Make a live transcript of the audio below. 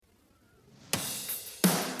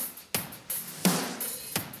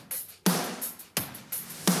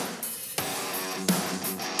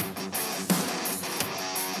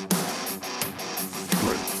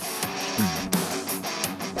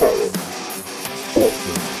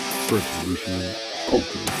Thanks for listening,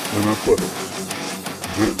 coaching, and athletics.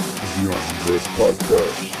 This is the Iron Dread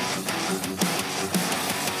Podcast.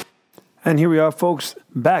 And here we are, folks,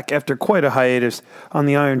 back after quite a hiatus on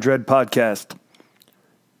the Iron Dread Podcast.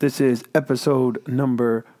 This is episode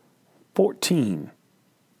number 14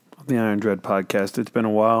 of the Iron Dread Podcast. It's been a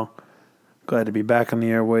while. Glad to be back on the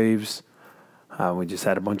airwaves. We just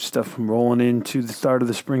had a bunch of stuff rolling into the start of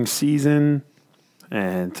the spring season,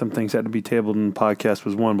 and some things had to be tabled, and the podcast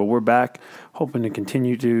was one. But we're back, hoping to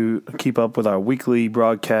continue to keep up with our weekly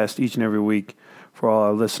broadcast each and every week for all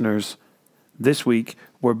our listeners. This week,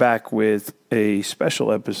 we're back with a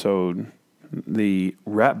special episode, the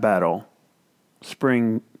Rap Battle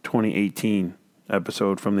Spring 2018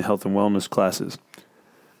 episode from the Health and Wellness classes.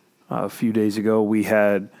 A few days ago, we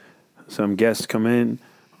had some guests come in,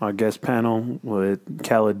 our guest panel with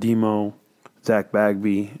Khaled Demo, Zach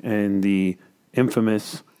Bagby, and the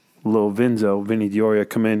infamous Lil Vinzo, Vinny Dioria,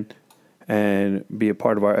 come in and be a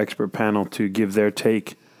part of our expert panel to give their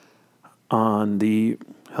take on the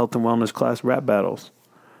Health and Wellness class rap battles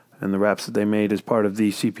and the raps that they made as part of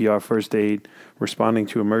the CPR First Aid Responding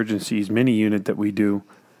to Emergencies mini unit that we do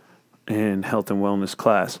in Health and Wellness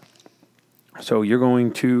class. So you're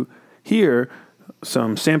going to hear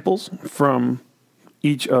some samples from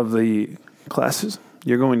each of the classes.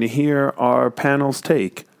 You're going to hear our panel's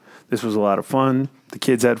take. This was a lot of fun. The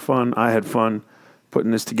kids had fun. I had fun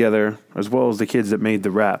putting this together, as well as the kids that made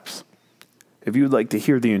the raps. If you would like to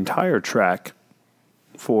hear the entire track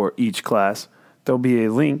for each class, there'll be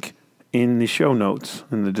a link in the show notes,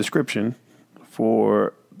 in the description,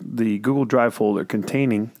 for the Google Drive folder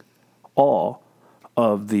containing all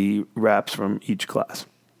of the raps from each class.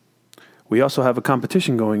 We also have a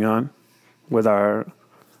competition going on with our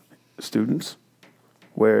students,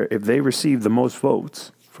 where if they receive the most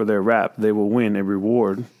votes for their rap, they will win a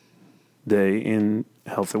reward day in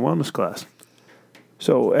Health and Wellness class.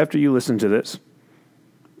 So after you listen to this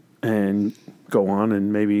and go on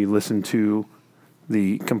and maybe listen to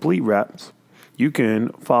the complete raps, you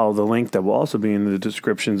can follow the link that will also be in the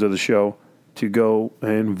descriptions of the show to go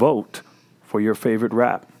and vote for your favorite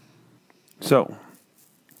rap. So,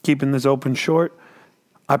 keeping this open short,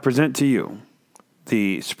 I present to you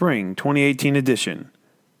the Spring 2018 edition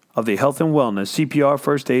of the Health and Wellness CPR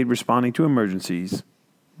First Aid Responding to Emergencies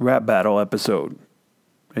Rap Battle episode.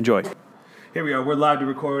 Enjoy. Here we are. We're live to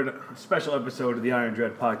record a special episode of the Iron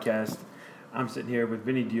Dread Podcast. I'm sitting here with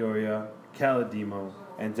Vinny Dioria, Khaled Demo,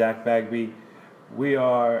 and Zach Bagby. We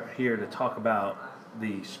are here to talk about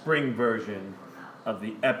the spring version of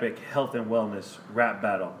the epic Health and Wellness Rap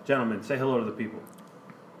Battle. Gentlemen, say hello to the people.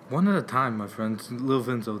 One at a time, my friends. Lil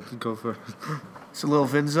Vinzo, go first. It's a Lil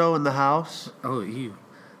Vinzo in the house. Oh, ew.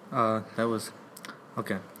 That was...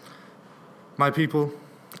 Okay. My people,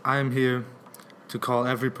 I am here to call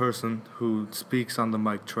every person who speaks on the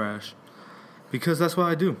mic trash. Because that's what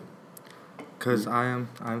I do. Because I am...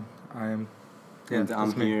 Yeah, and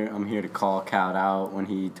I'm here to call Khaled out when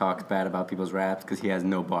he talks bad about people's raps because he has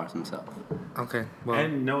no bars himself. Okay, well...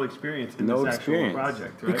 And no experience in this actual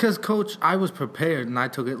project, right? Because, Coach, I was prepared and I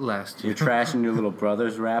took it last year. You're trashing your little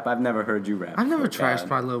brother's rap? I've never heard you rap. I've never trashed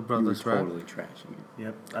my little brother's rap. You're totally trashing it.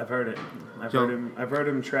 Yep, I've heard it. I've heard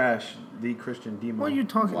him trash the Christian Demo. What are you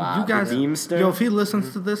talking about? Wow, You guys... the Deemster? Yo, if he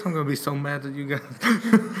listens to this, I'm going to be so mad at you guys.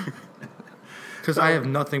 Because I have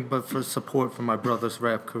nothing but for support for my brother's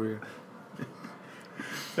rap career.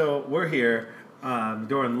 So we're here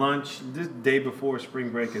during lunch, this day before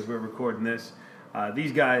spring break as we're recording this.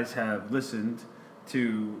 These guys have listened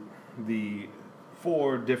to the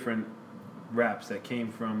 4 different raps that came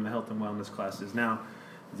from the health and wellness classes. Now,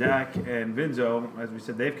 Zach and Vinzo, as we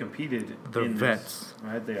said, they've competed in vets. This,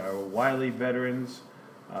 right? They are Wiley veterans.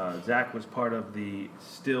 Zach was part of the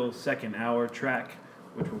Still Second Hour track,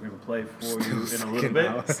 which we're going to play for you in a little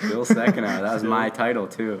bit. Still Second Hour. That was my title,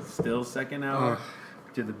 too. Still Second Hour.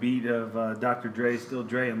 To the beat of Dr. Dre, Still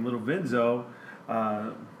Dre, and Little Vinzo,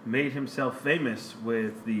 made himself famous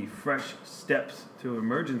with the Fresh Steps to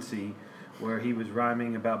Emergency, where he was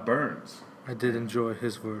rhyming about burns. I did enjoy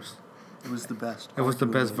his verse. It was the best. It was the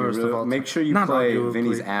best verse of all time. Make sure you Not play arguably,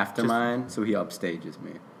 Vinny's After Mine so he upstages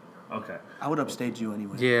me. Okay. I would upstage you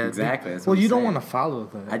anyway. Yeah, Exactly. That's well, what you I'm don't saying. want to follow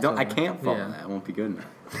that. I can't follow yeah. that. It won't be good enough.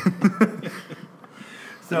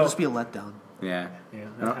 It'll just be a letdown. Yeah.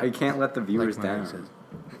 Yeah. You can't let the viewers Like my down. ex says.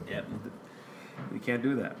 Yeah, we can't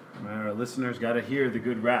do that. Our listeners got to hear the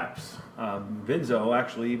good raps. Vinzo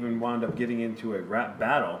actually even wound up getting into a rap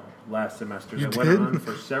battle last semester that went on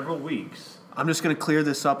for several weeks. I'm just going to clear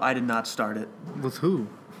this up. I did not start it. With who?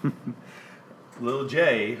 Lil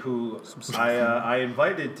J, who I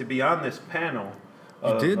invited to be on this panel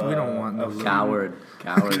You did? We don't want no of Coward.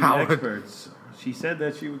 food Coward. experts. She said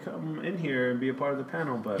that she would come in here and be a part of the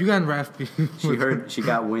panel, but You got Raph. She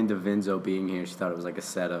got wind of Vinzo being here. She thought it was like a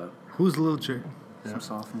setup. Who's Lil J? Some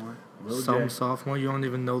sophomore. Some sophomore. You don't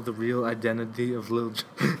even know the real identity of Lil J.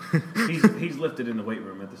 he's lifted in the weight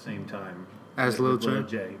room at the same time As with Lil Lil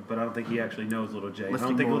J? J. But I don't think he actually knows Little J. I Lifting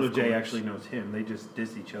don't think more, Little of J course. actually knows him. They just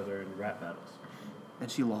diss each other in rap battles. And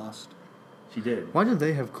she lost. She did. Why do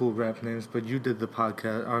they have cool rap names, but you did the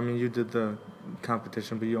podcast? I mean, you did the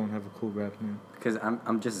competition, but you don't have a cool rap name. Because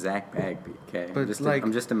I'm just Zach Bagby, okay? But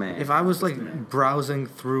I'm just a man. If I was Just like a man. browsing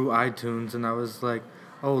through iTunes and I was like,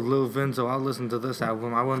 "Oh, Lil Vinzo, I'll listen to this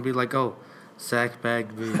album," I wouldn't be like, "Oh, Zach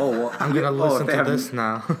Bagby, Oh, well, I'm gonna if listen they to have- this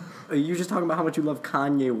now." Are you just talking about how much you love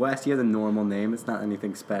Kanye West? He has a normal name. It's not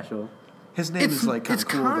anything special. His name is like kind it's of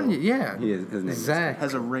cool. Kanye, Though. yeah. His name Zach.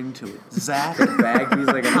 Has a ring to it. Zach. Bagby's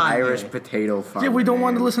like an Kanye. Irish potato farmer. Yeah, we don't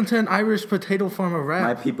want to man. listen to an Irish potato farmer rap.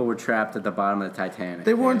 My people were trapped at the bottom of the Titanic.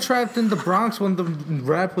 They weren't okay? trapped in the Bronx when the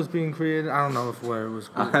rap was being created. I don't know if where it was.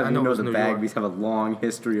 I know, it was the New Bagby's York. have a long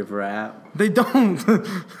history of rap. They don't.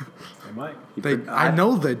 They might. I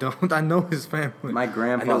know they don't. I know his family. My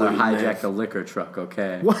grandfather where you live. hijacked a liquor truck,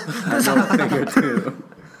 okay? What? I know a thing or two.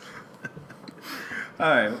 All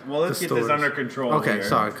right. Well, let's The get this stories. under control. Okay, here.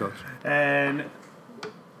 sorry, coach. And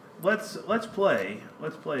let's play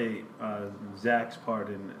Zach's part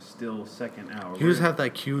in still second hour. You just have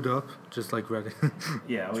that queued up, just like ready.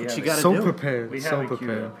 Yeah, we have you it. gotta so do. prepared. We have So it queued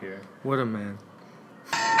prepared. up here. What a man.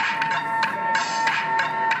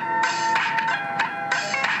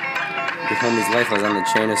 Your homie's life was on the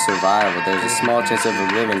chain of survival. There's a small chance of a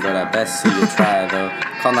living, but I best see you try though.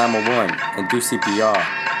 Call 911 and do CPR.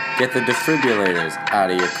 Get the defibrillators out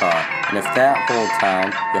of your car. And if that whole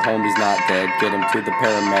time your homie's not dead, get him to the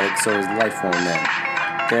paramedic so his life won't end.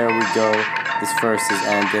 There we go. This verse is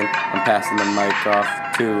ending. I'm passing the mic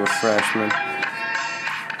off to a freshman.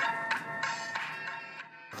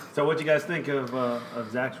 So, what you guys think of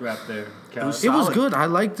Zach's rap there, Cal? was It was Solid. good. I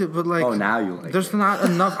liked it, but like. Oh, now you like There's it. not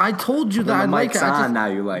enough. I told you that I When the like mic's it. on, now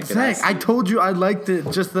you like it. Zach, I see. told you I liked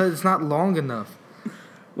it, just that it's not long enough.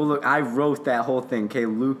 Well, look, I wrote that whole thing. Okay,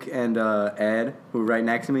 Luke and Ed, who were right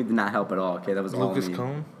next to me, did not help at all. Okay, that was Lucas all me.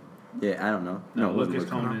 Cohn? Yeah, I don't know. No, it wasn't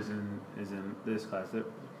Lucas Luke Cohn is in this class.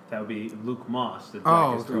 That would be Luke Moss that Zach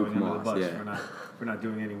Oh, is throwing Luke under Moss, the bus yeah. for not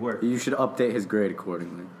doing any work. You should update his grade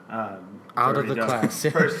accordingly. Out of Already the done. class.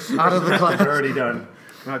 First Out of the semester's class. already done.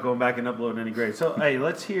 We're not going back and uploading any grades. So hey,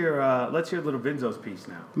 let's hear Little Vinzo's piece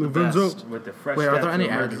now. Lil The Vinzo? best with the fresh. Wait, are steps there any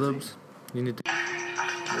of ad emergency. libs? You need to.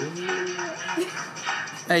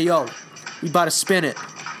 Hey, yo, we about to spin it.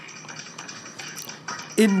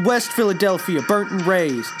 In West Philadelphia, burnt and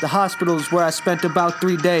raised, the hospital is where I spent about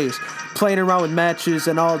 3 days. Playing around with matches,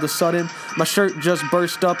 and all of a sudden, my shirt just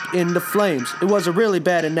burst up into flames. It was a really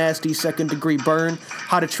bad and nasty second-degree burn.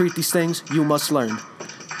 How to treat these things, you must learn.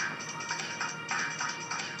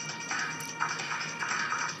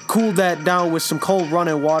 Cool that down with some cold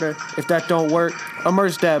running water. If that don't work,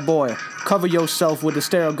 immerse that boy. Cover yourself with a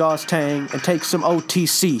sterile gauze tang and take some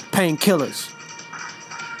OTC, painkillers.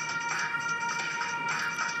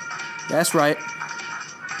 That's right.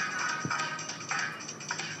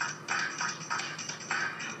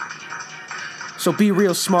 So be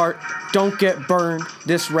real smart. Don't get burned.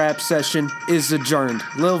 This rap session is adjourned.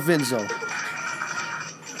 Lil Vinzo.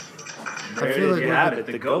 There I it feel is, like you we have could- it,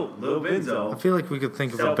 the GOAT, Lil I Vinzo. feel like we could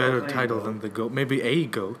think of a better Self-proclaimed title goat. than the goat. Maybe a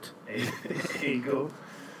goat. There you go.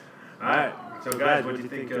 All right. So guys, what do you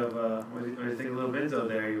think of what do you think of Lil Vinzo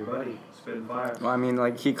there, your buddy, spitting fire? Well, I mean,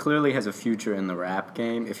 like, he clearly has a future in the rap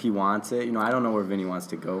game if he wants it. You know, I don't know where Vinny wants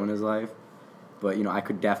to go in his life. But, you know, I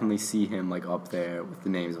could definitely see him, like, up there with the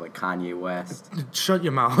names of, like, Kanye West. Shut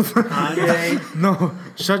your mouth. Kanye. No,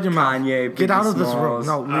 shut your mouth. Kanye, Get out Biggie of this room. Smalls.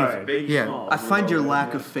 No, All leave. right, Biggie Yeah. Smalls. I find your We'll go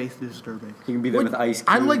lack with of faith disturbing. He can be there with Ice Cube.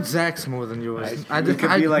 I like Zach's more than yours. He could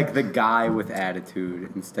be, like, the guy with attitude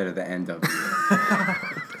instead of the NW.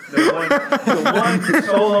 the one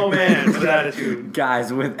solo man with attitude.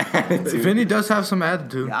 Guys with attitude. Vinny does have some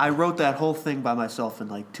attitude. Yeah, I wrote that whole thing by myself in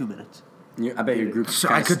like 2 minutes. I bet your group So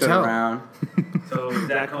kind I of could stood tell. around. So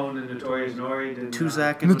Zach Cohn and Notorious Nori didn't. Two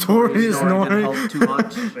Zach and Notorious Nori didn't Nori. help too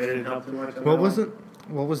much. They didn't help too much. On What that was one? it?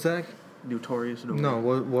 What was Zach? Notorious Nori. No,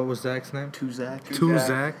 what was Zach's name? Two Zach. Two Zach.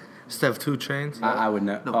 Zach. Instead of 2 Chains. I would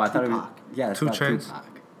know. No, Oh, I thought it was. Tupac. Yeah, that's 2 not Chainz.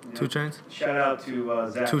 Tupac. 2 Chains. Shout out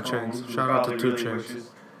to Zach 2 Cohn, Chainz. who Shout out to probably 2 really Chainz. wishes-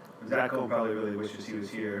 Zach Cohn probably really wishes he was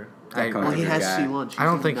here. I- Cohn's Well, he a good has guy. C lunch. I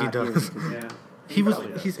don't think he does. Yeah. He was.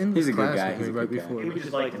 probably does. He's in He's this a good class guy. with He's me a right good guy. before. He would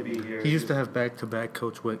just like to be here. He used to have back-to-back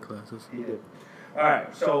Coach Witt classes. He did. All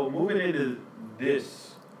right, so moving into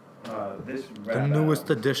this this The rap newest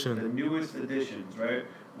album, edition. the newest editions, right?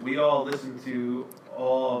 We all listen to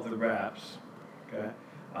all of the raps. Okay,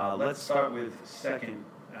 let's start with second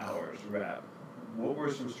hour's rap. What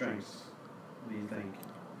were some strengths? Do you think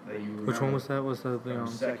that you remember? Which one was that? Was that the From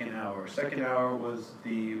second hour. Second hour was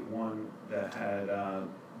the one that had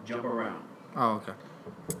jump around. Oh, okay.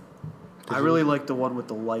 I really like the one with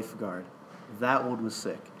the lifeguard. That one was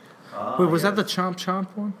sick. Wait, was that the Chomp Chomp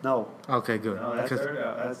one? No, Okay, good. No, that's 'Cause- third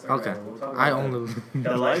hour. That's third okay. hour. We'll talk I about that. only.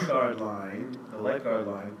 The lifeguard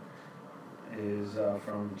line is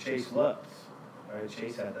from Chase Lutz. Right,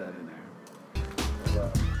 Chase had that in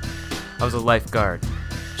there. I was a lifeguard,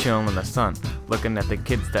 chilling in the sun, looking at the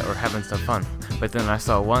kids that were having some fun. But then I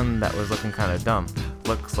saw one that was looking kinda dumb.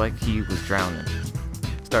 Looks like he was drowning.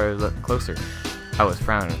 Started to look closer. I was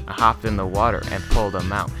frowning. I hopped in the water and pulled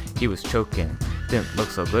him out. He was choking. Didn't look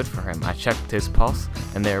so good for him. I checked his pulse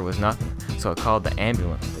and there was nothing. So I called the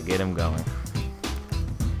ambulance to get him going.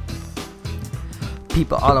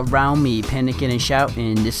 People all around me panicking and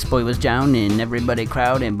shouting. This boy was drowning, everybody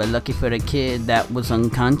crowding. But lucky for the kid that was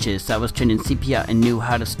unconscious, I was training CPR and knew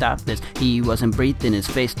how to stop this. He wasn't breathing, his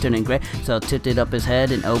face turning gray, so I tilted up his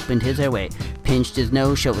head and opened his airway. Pinched his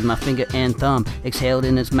nose shut with my finger and thumb. Exhaled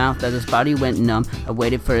in his mouth as his body went numb. I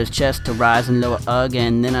waited for his chest to rise and lower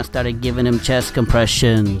again. Then I started giving him chest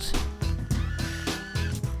compressions.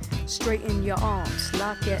 Straighten your arms,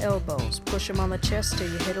 lock your elbows, push them on the chest till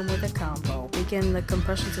you hit them with a combo. Begin the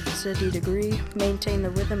compressions at the steady degree, maintain the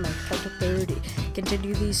rhythm and count to 30.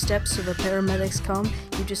 Continue these steps till the paramedics come.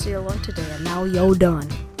 You just see a lung today and now you're done.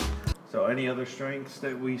 So, any other strengths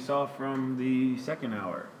that we saw from the second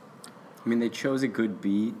hour? I mean, they chose a good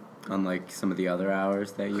beat, unlike some of the other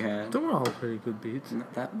hours that you had. They were all pretty good beats.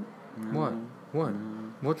 Not that. No, What? What?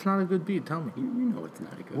 What's not a good beat? Tell me. You know it's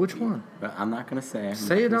not a good Which beat. one? But I'm not gonna say.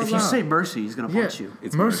 Say it out if you loud. say Mercy, he's gonna punch you.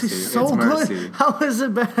 It's Mercy's Mercy. so It's good. Mercy. How is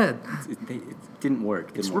it bad? It didn't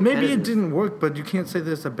work. Didn't work. Maybe it repetitive. didn't work, but you can't say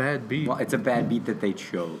there's a bad beat. Well, it's a bad beat that they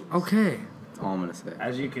chose. Okay. That's all I'm gonna say.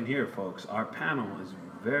 As you can hear, folks, our panel is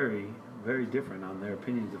very, very different on their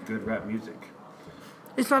opinions of good rap music.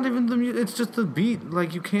 It's not even the music. It's just the beat.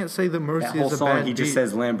 Like, you can't say that Mercy That whole is a song, bad he just beat.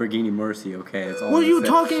 says Lamborghini Mercy. Okay, that's all. What are I'm you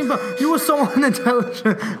gonna say. talking about? You are so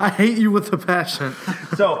unintelligent. I hate you with a passion.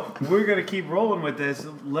 So we're gonna keep rolling with this.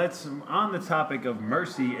 Let's, on the topic of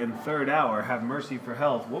Mercy and third hour, have Mercy for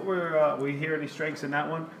Health. What were we hear any strengths in that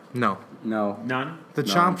one? No. No. None. The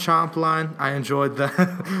No. chomp chomp line, I enjoyed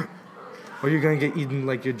that. Or you're gonna get eaten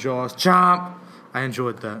like your jaws. Chomp! I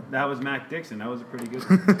enjoyed that. That was Mac Dixon. That was a pretty good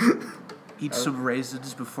one. Eat some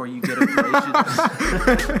raisins before you get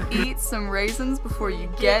abrasions. Eat some raisins before you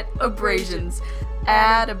get abrasions.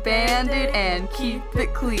 Add a Band-Aid and keep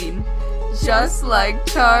it clean. Just like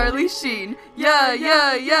Charlie Sheen. Yeah,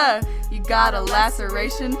 yeah, yeah. You got a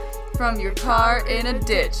laceration from your car in a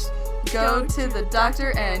ditch. Go to the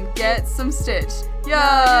doctor and get some stitch.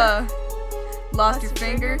 Yeah. Lost your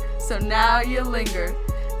finger, so now you linger.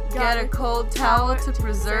 Get a cold towel to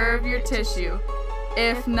preserve your tissue.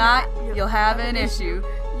 If not, you'll have an issue.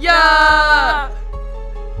 Yeah!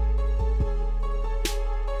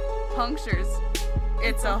 Punctures.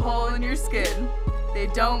 It's a hole in your skin. They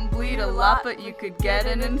don't bleed a lot, but you could get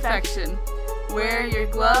an infection. Wear your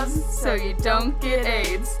gloves so you don't get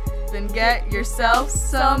AIDS. Then get yourself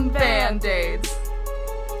some Band-Aids.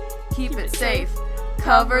 Keep it safe.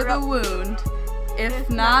 Cover the wound. If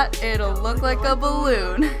not, it'll look like a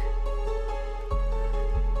balloon.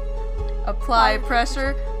 Apply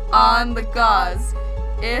pressure on the gauze.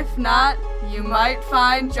 If not, you might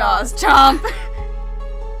find jaws. Chomp!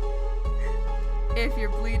 If you're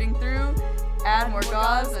bleeding through, add more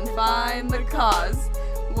gauze and find the cause.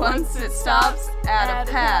 Once it stops, add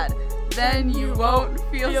a pad. Then you won't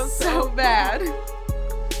feel so bad.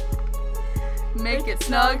 Make it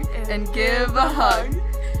snug and give a hug.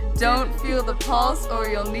 Don't feel the pulse or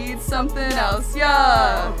you'll need something else.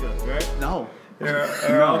 Yeah! Good, right? No.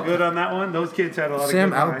 They're all good on that one. Those kids had a lot Sam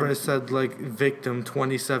of good Albright lines. said, like, victim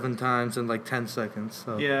 27 times in, like, 10 seconds.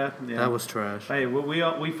 So Yeah. that was trash. Hey,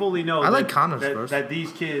 we fully know I that, like Connor's verse. that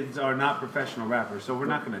these kids are not professional rappers, so we're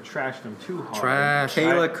not going to trash them too hard. Trash.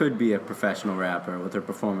 Kayla could be a professional rapper with her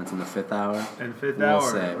performance in the fifth hour. And fifth We'll hour,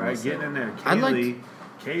 say, right? we'll say. Getting in there. I like-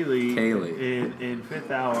 Kaylee. In fifth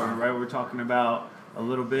hour, right? We're talking about a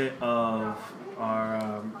little bit of our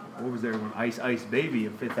what was their one? Ice Baby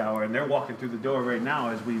in fifth hour, and they're walking through the door right now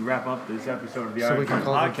as we wrap up this episode of the So Iron we can Friends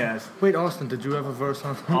call them- podcast. Wait, Austin, did you have a verse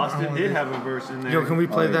on? Austin did have a verse in there. Yo, can we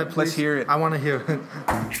play that, please? Let's hear it. I want to hear it.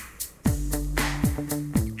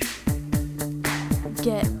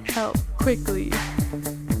 Get help quickly.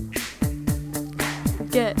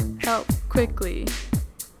 Get help quickly.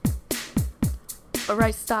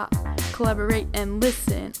 Alright, stop, collaborate and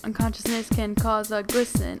listen. Unconsciousness can cause a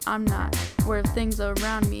glisten. I'm not aware of things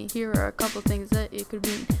around me. Here are a couple things that it could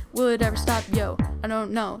mean. Will it ever stop? Yo, I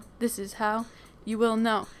don't know. This is how you will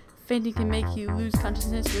know. Fainting can make you lose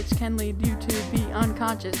consciousness, which can lead you to be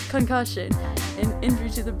unconscious. Concussion, an injury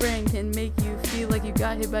to the brain, can make you feel like you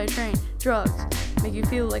got hit by a train. Drugs make you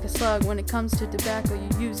feel like a slug. When it comes to tobacco,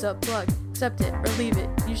 you use a plug. Accept it or leave it.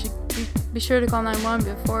 You should be sure to call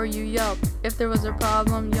 911 before you yelp. If there was a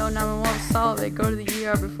problem, yo, 911 will solve it. Go to the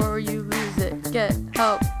ER before you lose it. Get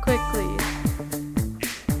help quickly.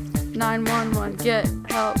 911, get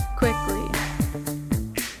help quickly.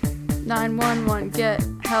 911, get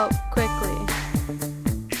help quickly.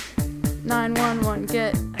 911,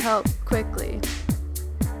 get help quickly.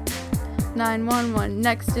 911,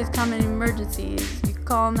 next is common emergencies. You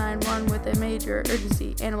call 911 with a major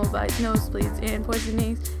urgency. Animal bites, nosebleeds, and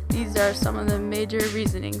poisonings. These are some of the major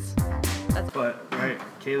reasonings. But, right,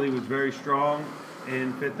 Kaylee was very strong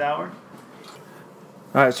in 5th hour.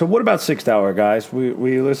 All right, so what about 6th hour, guys?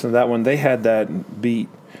 We listened to that one. They had that beat,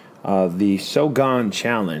 the Sogan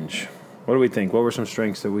Challenge. What do we think? What were some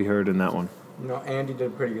strengths that we heard in that one? You know, Andy did a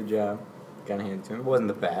pretty good job. Got a hand to him. It wasn't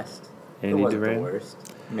the best. Andy it wasn't Duran? the worst.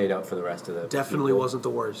 Made up for the rest of the Definitely people. wasn't the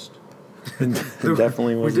worst.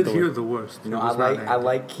 Definitely We wasn't did hear the worst. You know, It I was not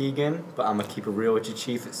like Andy. Keegan, but I'm gonna keep it real with you,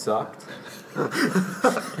 Chief. It sucked.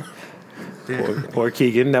 Poor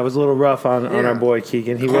Keegan. That was a little rough on our boy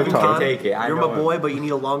Keegan. He worked Kevin hard. can take it. I You're know my him. boy, but you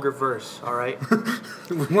need a longer verse, all right?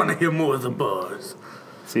 We want to hear more of the buzz.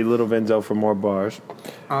 See Little Vinzo for more bars.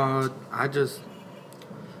 I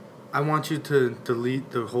want you to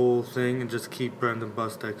delete the whole thing and just keep Brendan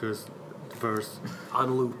Busdecker's verse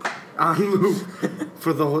On loop. on loop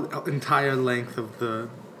for the whole entire length of the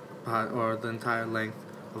entire length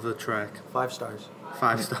of the track. 5 stars.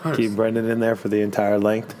 5 stars. Keep Brendan in there for the entire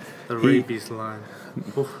length. The He- rabies line.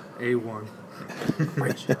 Oof, A1.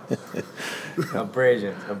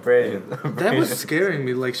 Abrasions. That was scaring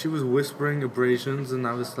me. Like, she was whispering abrasions, and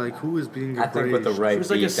I was like, who is being I abrased? think with the right She was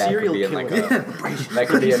like beat, a serial that could be in like killer. a that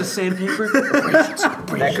could be Piece in, of sandpaper.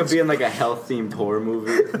 that could be in like a health themed horror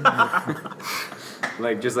movie.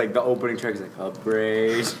 Like just like the opening track is like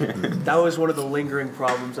abrasion. That was one of the lingering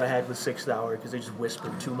problems I had with 6th hour because they just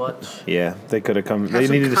whispered too much. Yeah, they could have come. Have They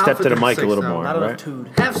some needed to step to the mic a confidence, little 6th hour. more, Not enough right? tood.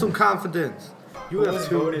 Have some confidence. You Who have was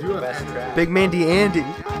two. voted You the have best track? Big Mandy Andy.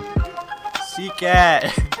 Seacat.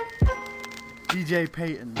 DJ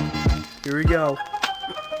Peyton. Here we go.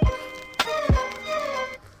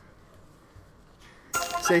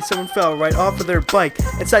 Say someone fell right off of their bike.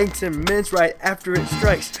 It's 19 minutes right after it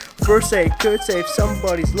strikes. First aid could save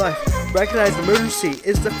somebody's life. Recognize emergency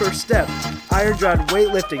is the first step. Iron John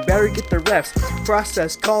weightlifting, better get the reps.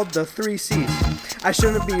 Process called the 3 C's. I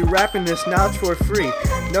shouldn't be rapping this knowledge for free.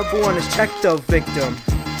 Number 1 is check the victim.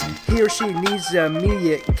 He or she needs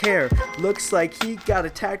immediate care. Looks like he got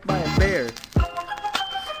attacked by a bear.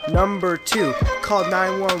 Number 2, call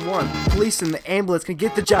 911. Police and the ambulance can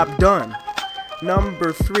get the job done.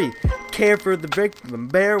 Number 3, care for the victim.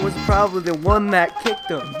 Bear was probably the one that kicked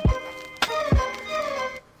him.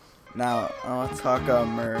 Now, let's talk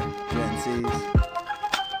emergencies.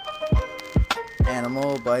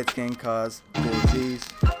 Animal bites can cause disease.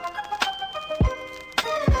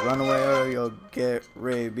 Run away or you'll get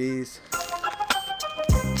rabies.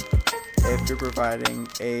 If you're providing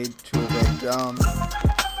aid to a victim,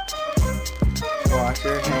 wash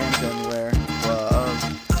your hands and wear gloves.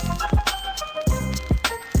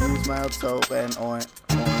 Use mild soap and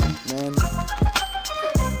ointment.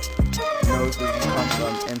 Nose doesn't come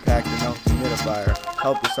from impact and no humidifier.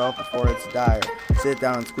 Help yourself before it's dire. Sit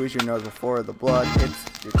down and squeeze your nose before the blood hits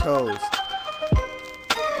your toes.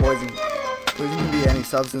 Poison can be any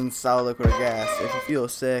substance, solid, liquid, or gas. If you feel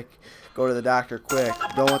sick, go to the doctor quick.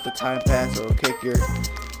 Don't let the time pass or it'll kick your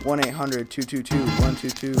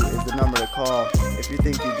 1-800-222-122 is the number to call if you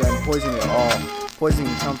think you've been poisoned at all. Poison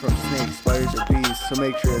can come from snakes, spiders, or bees, so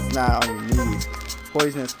make sure it's not on your knees.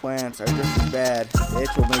 Poisonous plants are just as bad. The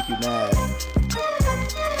itch will make you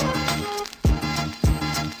mad.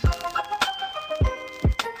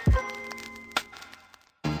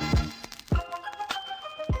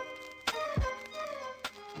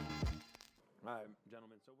 All right,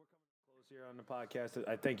 gentlemen. So we're coming close here on the podcast.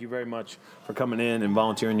 I thank you very much for coming in and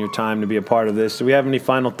volunteering your time to be a part of this. Do we have any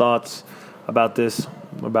final thoughts about this,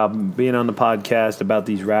 about being on the podcast, about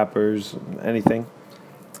these rappers, anything?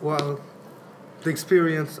 Well, the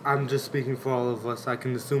experience, I'm just speaking for all of us. I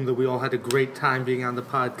can assume that we all had a great time being on the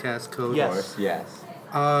podcast, Coach. Yes. Yes.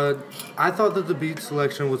 I thought that the beat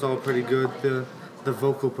selection was all pretty good. The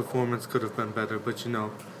vocal performance could have been better, but you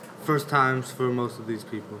know, first times for most of these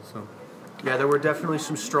people, so. Yeah, there were definitely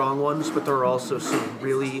some strong ones, but there were also some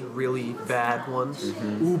really, really bad ones.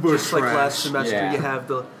 Uber Just like trash. last semester, Yeah. you have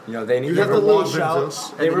the They need you to have the little Vinzos. shouts,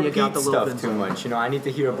 They and then you repeat got the little stuff too Vinzos. much. I need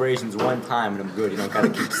to hear abrasions one time and I'm good. You don't gotta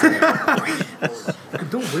keep saying it.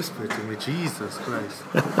 Don't whisper to me, Jesus Christ.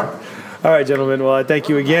 All right, gentlemen. Well, I thank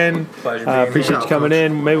you again. Pleasure being Appreciate here. you coming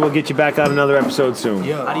in. Maybe we'll get you back on another episode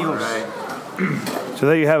soon. Adios. So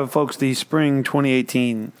there you have it, folks. The spring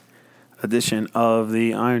 2018 edition of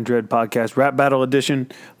the Iron Dread Podcast, Rap Battle Edition.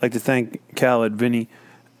 I'd like to thank Khaled, Vinny,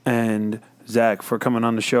 and Zach for coming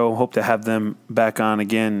on the show. Hope to have them back on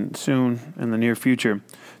again soon in the near future.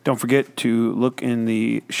 Don't forget to look in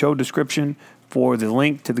the show description for the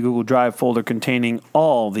link to the Google Drive folder containing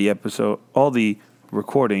all the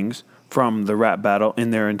recordings from the rap battle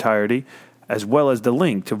in their entirety, as well as the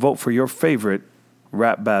link to vote for your favorite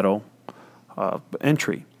rap battle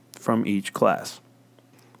entry from each class.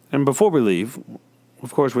 And before we leave,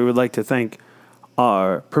 of course, we would like to thank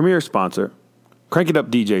our premier sponsor, Crank It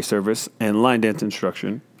Up DJ Service and Line Dance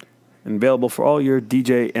Instruction, available for all your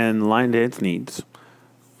DJ and line dance needs.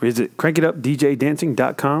 Visit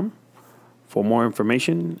crankitupdjdancing.com for more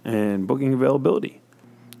information and booking availability.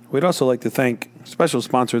 We'd also like to thank special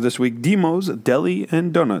sponsor this week, Dimo's Deli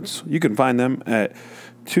and Donuts. You can find them at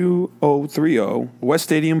 2030 West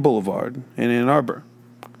Stadium Boulevard in Ann Arbor.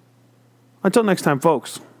 Until next time,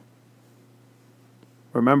 folks,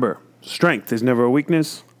 remember, strength is never a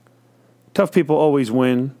weakness. Tough people always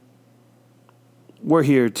win. We're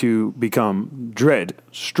here to become Dread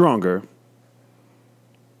stronger.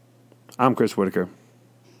 I'm Chris Whitaker,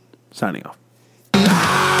 signing off.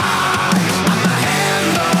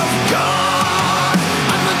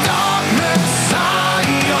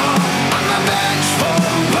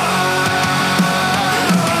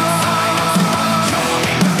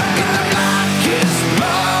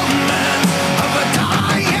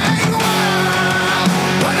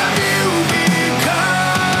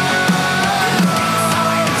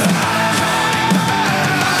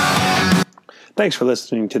 Thanks for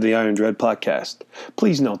listening to the Iron Dread Podcast.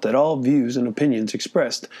 Please note that all views and opinions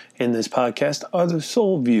expressed in this podcast are the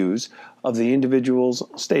sole views of the individuals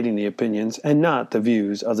stating the opinions and not the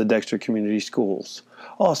views of the Dexter Community Schools.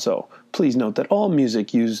 Also, please note that all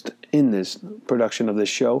music used in this production of this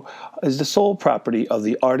show is the sole property of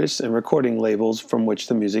the artists and recording labels from which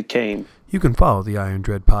the music came. You can follow the Iron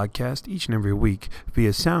Dread Podcast each and every week via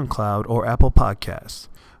SoundCloud or Apple Podcasts.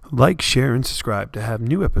 Like, share, and subscribe to have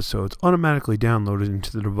new episodes automatically downloaded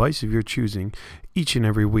into the device of your choosing each and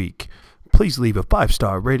every week. Please leave a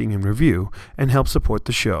 5-star rating and review and help support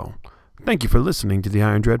the show. Thank you for listening to the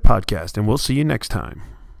Iron Dread Podcast, and we'll see you next time.